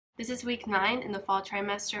This is week 9 in the fall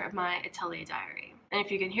trimester of my Atelier diary. And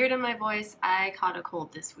if you can hear it in my voice, I caught a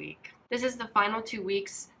cold this week. This is the final 2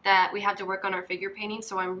 weeks that we have to work on our figure painting,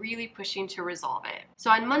 so I'm really pushing to resolve it.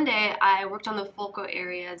 So on Monday, I worked on the focal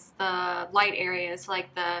areas, the light areas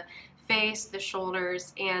like the face, the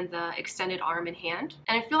shoulders, and the extended arm and hand.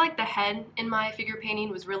 And I feel like the head in my figure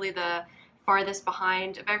painting was really the farthest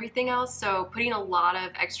behind of everything else, so putting a lot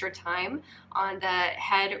of extra time on the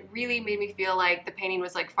head really made me feel like the painting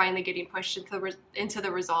was like finally getting pushed into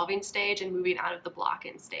the resolving stage and moving out of the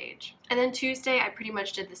block-in stage. And then Tuesday I pretty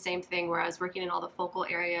much did the same thing where I was working in all the focal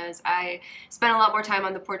areas. I spent a lot more time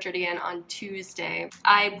on the portrait again on Tuesday.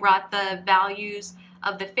 I brought the values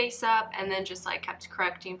of the face up and then just like kept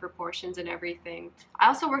correcting proportions and everything. I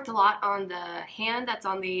also worked a lot on the hand that's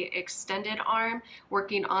on the extended arm,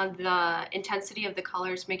 working on the intensity of the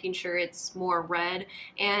colors, making sure it's more red,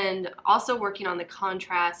 and also working on the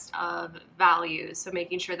contrast of values, so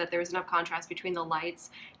making sure that there was enough contrast between the lights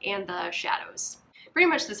and the shadows. Pretty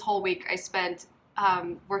much this whole week I spent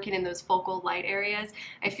working in those focal light areas.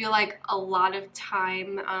 I feel like a lot of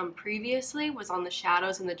time previously was on the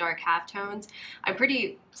shadows and the dark halftones. I'm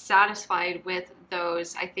pretty satisfied with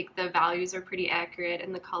those. I think the values are pretty accurate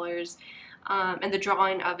and the colors and the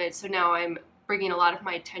drawing of it. So now I'm bringing a lot of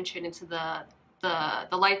my attention into the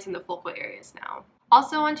lights in the focal areas now.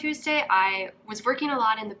 Also on Tuesday, I was working a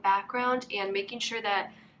lot in the background and making sure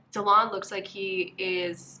that Delon looks like he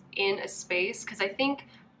is in a space, because I think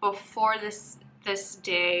before this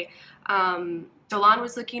day, Delon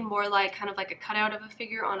was looking more like kind of like a cutout of a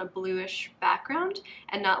figure on a bluish background,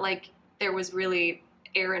 and not like there was really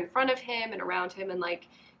air in front of him and around him, and like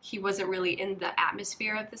he wasn't really in the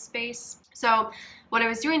atmosphere of the space. So what I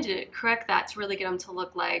was doing to correct that, to really get him to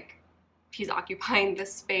look like he's occupying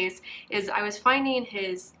this space, is I was finding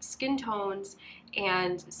his skin tones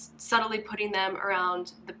and subtly putting them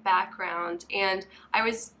around the background. And I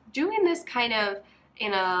was doing this kind of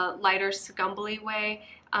in a lighter scumbly way,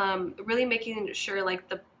 really making sure like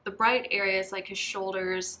the bright areas like his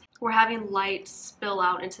shoulders were having light spill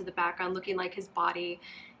out into the background, looking like his body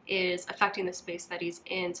is affecting the space that he's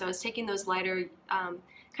in. So I was taking those lighter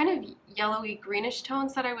kind of yellowy greenish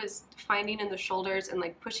tones that I was finding in the shoulders and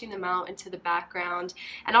like pushing them out into the background,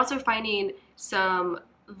 and also finding some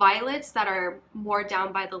violets that are more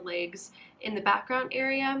down by the legs in the background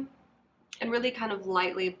area, and really kind of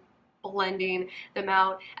lightly blending them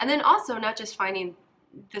out. And then also not just finding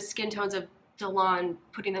the skin tones of Delon,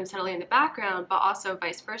 putting them subtly in the background, but also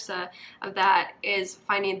vice versa of that is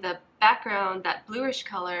finding the background, that bluish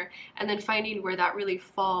color, and then finding where that really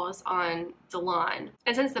falls on Delon.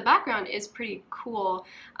 And since the background is pretty cool,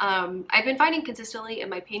 I've been finding consistently in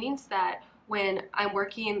my paintings that when I'm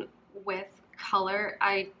working with color,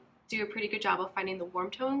 I do a pretty good job of finding the warm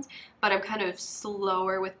tones, but I'm kind of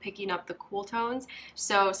slower with picking up the cool tones.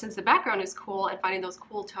 So since the background is cool and finding those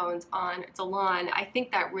cool tones on Delon, I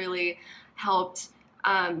think that really helped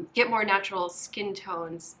get more natural skin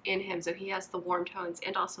tones in him. So he has the warm tones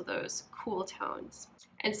and also those cool tones.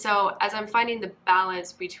 And so as I'm finding the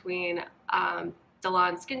balance between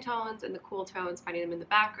Delon's skin tones and the cool tones, finding them in the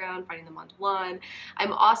background, finding them on Delon,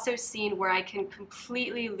 I'm also seeing where I can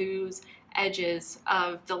completely lose edges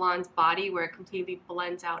of Delon's body, where it completely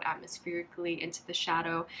blends out atmospherically into the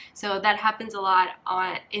shadow. So that happens a lot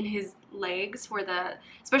in his legs, where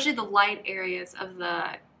especially the light areas of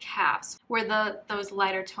the calves, where those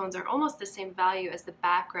lighter tones are almost the same value as the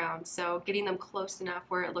background, so getting them close enough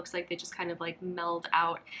where it looks like they just kind of like meld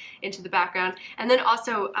out into the background. And then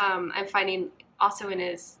also I'm finding also in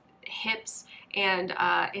his hips and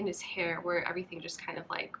in his hair, where everything just kind of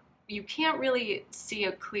like, you can't really see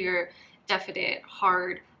a clear, definite,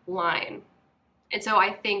 hard line. And so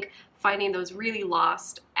I think finding those really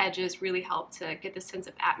lost edges really helped to get the sense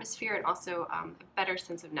of atmosphere and also a better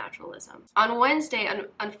sense of naturalism. On Wednesday,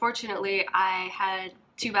 unfortunately, I had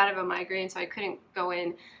too bad of a migraine, so I couldn't go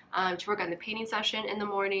in to work on the painting session in the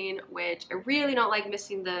morning, which I really don't like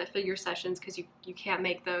missing the figure sessions because you can't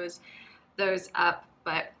make those up,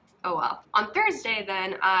 but oh well. On Thursday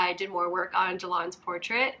then, I did more work on Delon's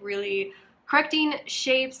portrait, really correcting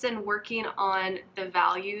shapes and working on the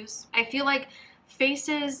values. I feel like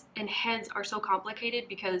faces and heads are so complicated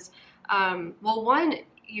because, well, one,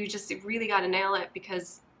 you just really got to nail it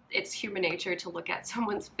because it's human nature to look at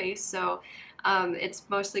someone's face, so it's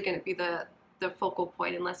mostly going to be the focal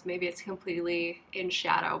point, unless maybe it's completely in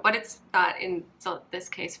shadow, but it's not in this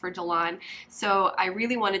case for Delon. So I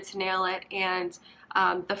really wanted to nail it, and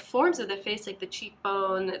the forms of the face, like the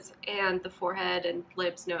cheekbones and the forehead and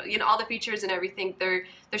lips, all the features and everything,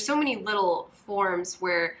 there's so many little forms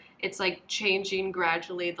where it's like changing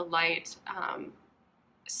gradually the light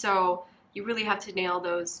So you really have to nail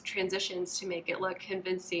those transitions to make it look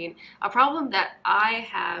convincing. A problem that I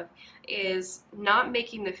have is not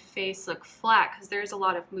making the face look flat, because there's a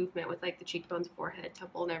lot of movement with like the cheekbones, forehead,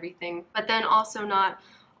 temple, and everything, but then also not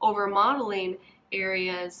over modeling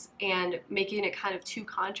areas and making it kind of too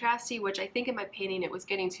contrasty, which I think in my painting it was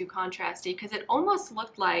getting too contrasty, because it almost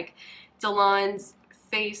looked like Delon's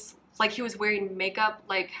face, like he was wearing makeup,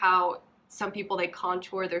 like how some people, they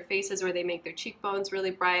contour their faces or they make their cheekbones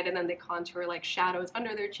really bright and then they contour like shadows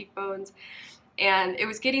under their cheekbones. And it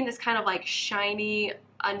was getting this kind of like shiny,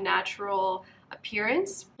 unnatural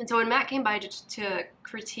appearance. And so when Matt came by to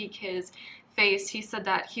critique his face, he said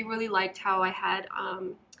that he really liked how I had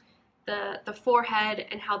the forehead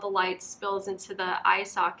and how the light spills into the eye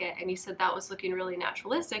socket, and he said that was looking really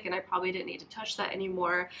naturalistic and I probably didn't need to touch that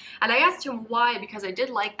anymore. And I asked him why, because I did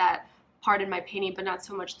like that part in my painting, but not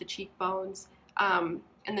so much the cheekbones and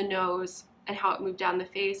the nose and how it moved down the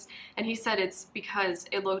face. And he said it's because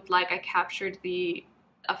it looked like I captured the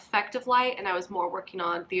effect of light and I was more working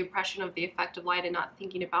on the impression of the effect of light and not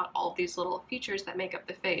thinking about all these little features that make up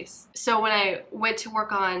the face. So when I went to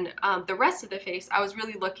work on the rest of the face, I was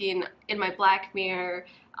really looking in my black mirror,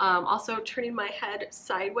 also turning my head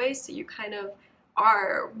sideways, so you kind of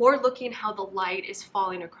are more looking how the light is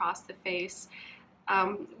falling across the face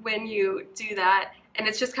when you do that. And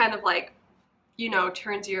it's just kind of like, you know,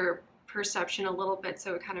 turns your perception a little bit,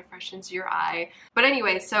 so it kind of freshens your eye. But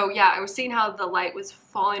anyway, so yeah, I was seeing how the light was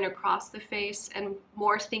falling across the face and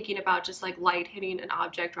more thinking about just like light hitting an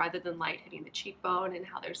object rather than light hitting the cheekbone, and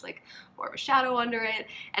how there's like more of a shadow under it,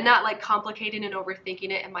 and not like complicating and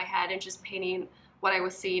overthinking it in my head and just painting what I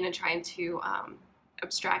was seeing and trying to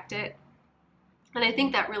abstract it. And I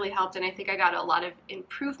think that really helped, and I think I got a lot of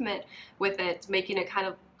improvement with it, making it kind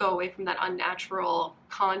of go away from that unnatural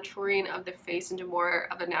contouring of the face into more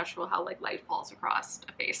of a natural how like light falls across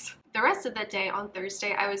a face. The rest of that day on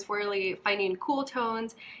Thursday, I was really finding cool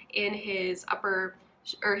tones in his upper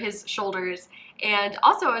or his shoulders, and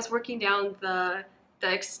also I was working down the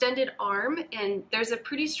extended arm, and there's a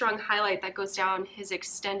pretty strong highlight that goes down his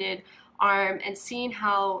extended arm, and seeing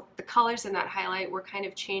how the colors in that highlight were kind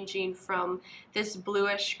of changing from this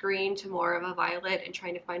bluish green to more of a violet, and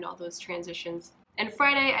trying to find all those transitions. And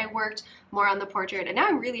Friday I worked more on the portrait, and now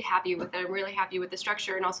I'm really happy with it. I'm really happy with the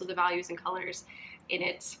structure and also the values and colors in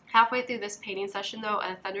it. Halfway through this painting session though,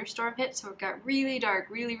 a thunderstorm hit, so it got really dark,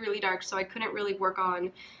 really dark, so I couldn't really work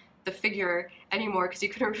on the figure anymore because you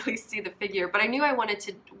couldn't really see the figure. But I knew I wanted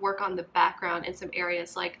to work on the background in some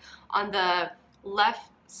areas, like on the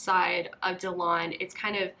left side of Delon, it's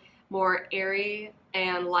kind of more airy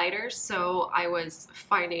and lighter, so I was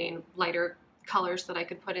finding lighter colors that I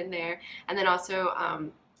could put in there. And then also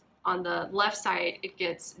on the left side it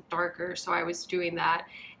gets darker, so I was doing that.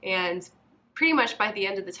 And pretty much by the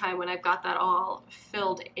end of the time, when I've got that all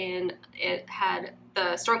filled in, it had,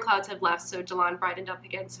 the storm clouds had left, so Delon brightened up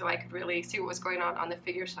again, so I could really see what was going on the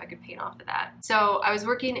figure, so I could paint off of that. So I was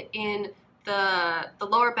working in the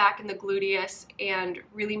lower back and the gluteus, and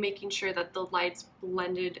really making sure that the lights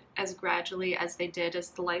blended as gradually as they did as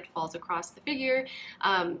the light falls across the figure,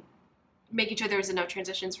 making sure there was enough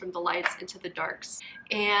transitions from the lights into the darks.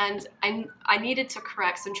 And I needed to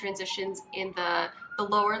correct some transitions in the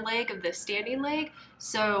lower leg of the standing leg,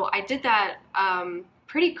 so I did that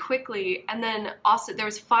pretty quickly. And then also there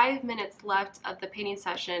was 5 minutes left of the painting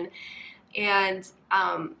session, and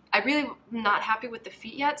I really am not happy with the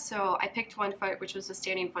feet yet, so I picked one foot, which was the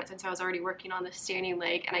standing foot, since I was already working on the standing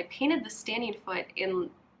leg, and I painted the standing foot in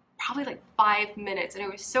probably like 5 minutes, and it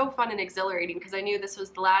was so fun and exhilarating because I knew this was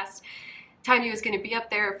the last time he was going to be up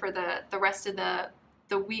there for the rest of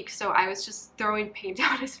the week. So I was just throwing paint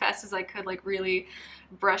down as fast as I could, like really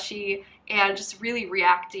brushy, and just really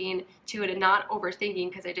reacting to it and not overthinking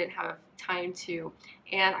because I didn't have time to.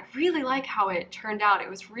 And I really like how it turned out. It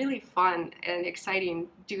was really fun and exciting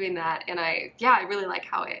doing that, and I really like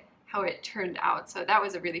how it turned out. So that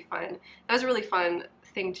was a really fun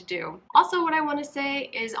thing to do. Also, what I want to say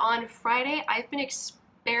is on Friday I've been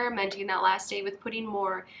experimenting that last day with putting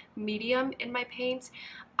more medium in my paints.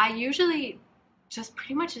 I usually just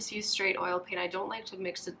pretty much just use straight oil paint. I don't like to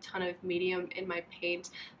mix a ton of medium in my paint,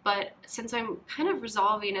 but since I'm kind of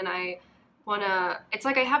resolving and I wanna, it's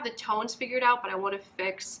like I have the tones figured out, but I want to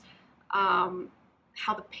fix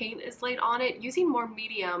how the paint is laid on it, using more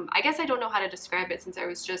medium. I guess I don't know how to describe it since I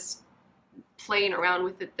was just playing around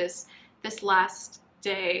with it this last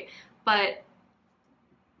day, but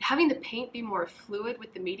having the paint be more fluid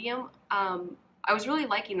with the medium, I was really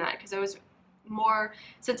liking that, because I was more,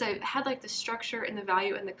 since I've had like the structure and the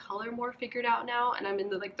value and the color more figured out now, and I'm in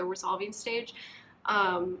the resolving stage,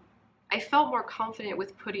 I felt more confident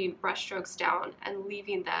with putting brush strokes down and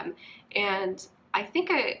leaving them. And I think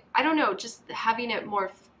I don't know, just having it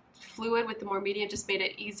more fluid with the more medium just made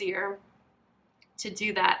it easier to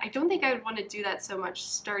do that. I don't think I would want to do that so much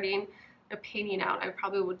starting a painting out. I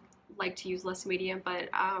probably would like to use less medium, but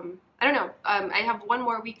I don't know. I have one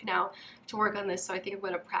more week now to work on this, so I think I'm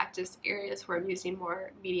going to practice areas where I'm using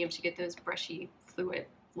more medium to get those brushy, fluid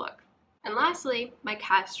look. And lastly, my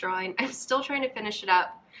cast drawing. I'm still trying to finish it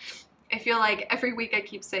up. I feel like every week I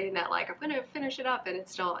keep saying that, like, I'm gonna finish it up, and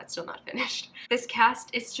it's still not finished. This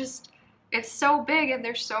cast, it's so big and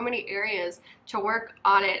there's so many areas to work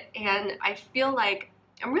on it, and I feel like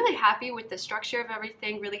I'm really happy with the structure of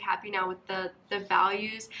everything, really happy now with the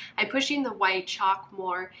values. I'm pushing the white chalk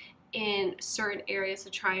more in certain areas to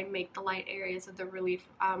try and make the light areas of the relief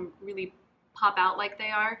really pop out like they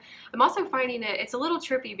are. I'm also finding it's a little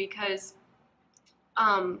trippy because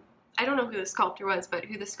I don't know who the sculptor was, but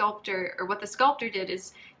what the sculptor did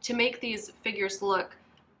is to make these figures look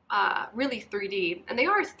really 3D. And they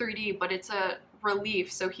are 3D, but it's a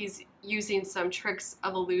relief, so he's using some tricks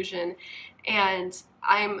of illusion. And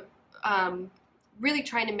I'm really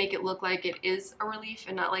trying to make it look like it is a relief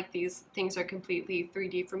and not like these things are completely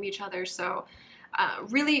 3D from each other. So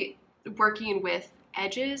really working with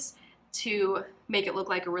edges to make it look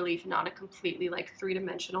like a relief, not a completely like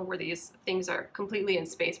three-dimensional where these things are completely in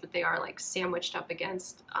space, but they are like sandwiched up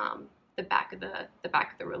against the back of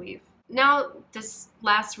the relief. Now, this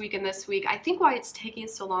last week and this week, I think why it's taking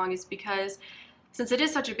so long is because since it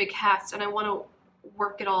is such a big cast and I want to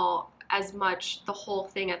work it all as much, the whole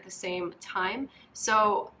thing at the same time.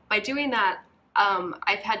 So by doing that,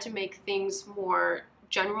 I've had to make things more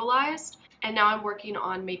generalized. And now I'm working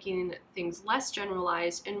on making things less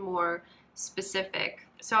generalized and more specific.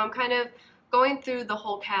 So I'm kind of going through the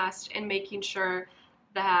whole cast and making sure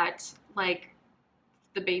that like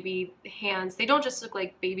the baby hands, they don't just look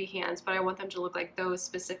like baby hands, but I want them to look like those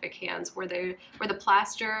specific hands where the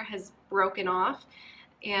plaster has broken off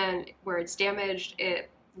and where it's damaged, it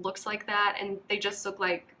looks like that, and they just look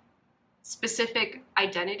like specific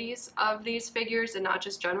identities of these figures and not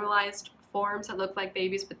just generalized forms that look like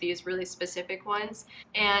babies, but these really specific ones.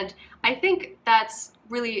 And I think that's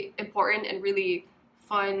really important and really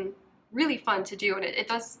fun to do. And it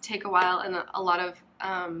does take a while and a lot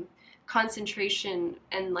of concentration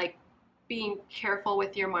and like being careful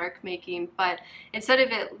with your mark making. But instead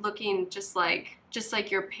of it looking just like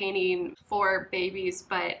you're painting for babies,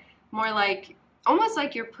 but more like almost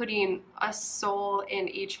like you're putting a soul in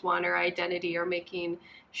each one or identity, or making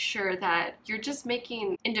sure that you're just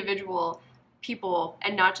making individual people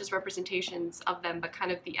and not just representations of them, but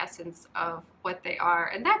kind of the essence of what they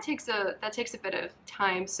are. And that takes a bit of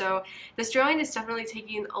time. So this drawing is definitely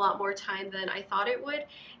taking a lot more time than I thought it would.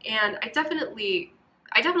 And I definitely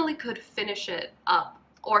could finish it up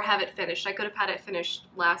or have it finished. I could have had it finished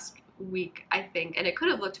last week, I think, and it could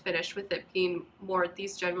have looked finished with it being more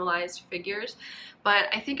these generalized figures. But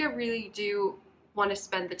I think I really do want to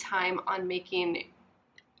spend the time on making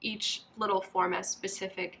each little form as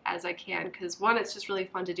specific as I can, because one, it's just really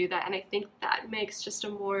fun to do that, and I think that makes just a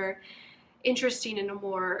more interesting and a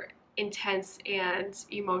more intense and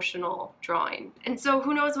emotional drawing. And so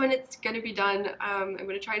who knows when it's going to be done. I'm going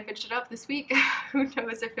to try and finish it up this week. Who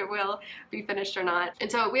knows if it will be finished or not.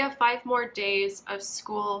 And so we have 5 more days of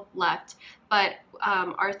school left, but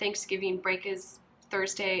our Thanksgiving break is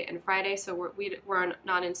Thursday and Friday, so we're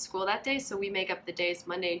not in school that day, so we make up the days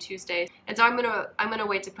Monday and Tuesday. And so I'm gonna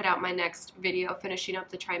wait to put out my next video finishing up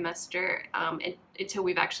the trimester until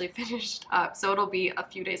we've actually finished up, so it'll be a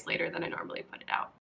few days later than I normally put it out.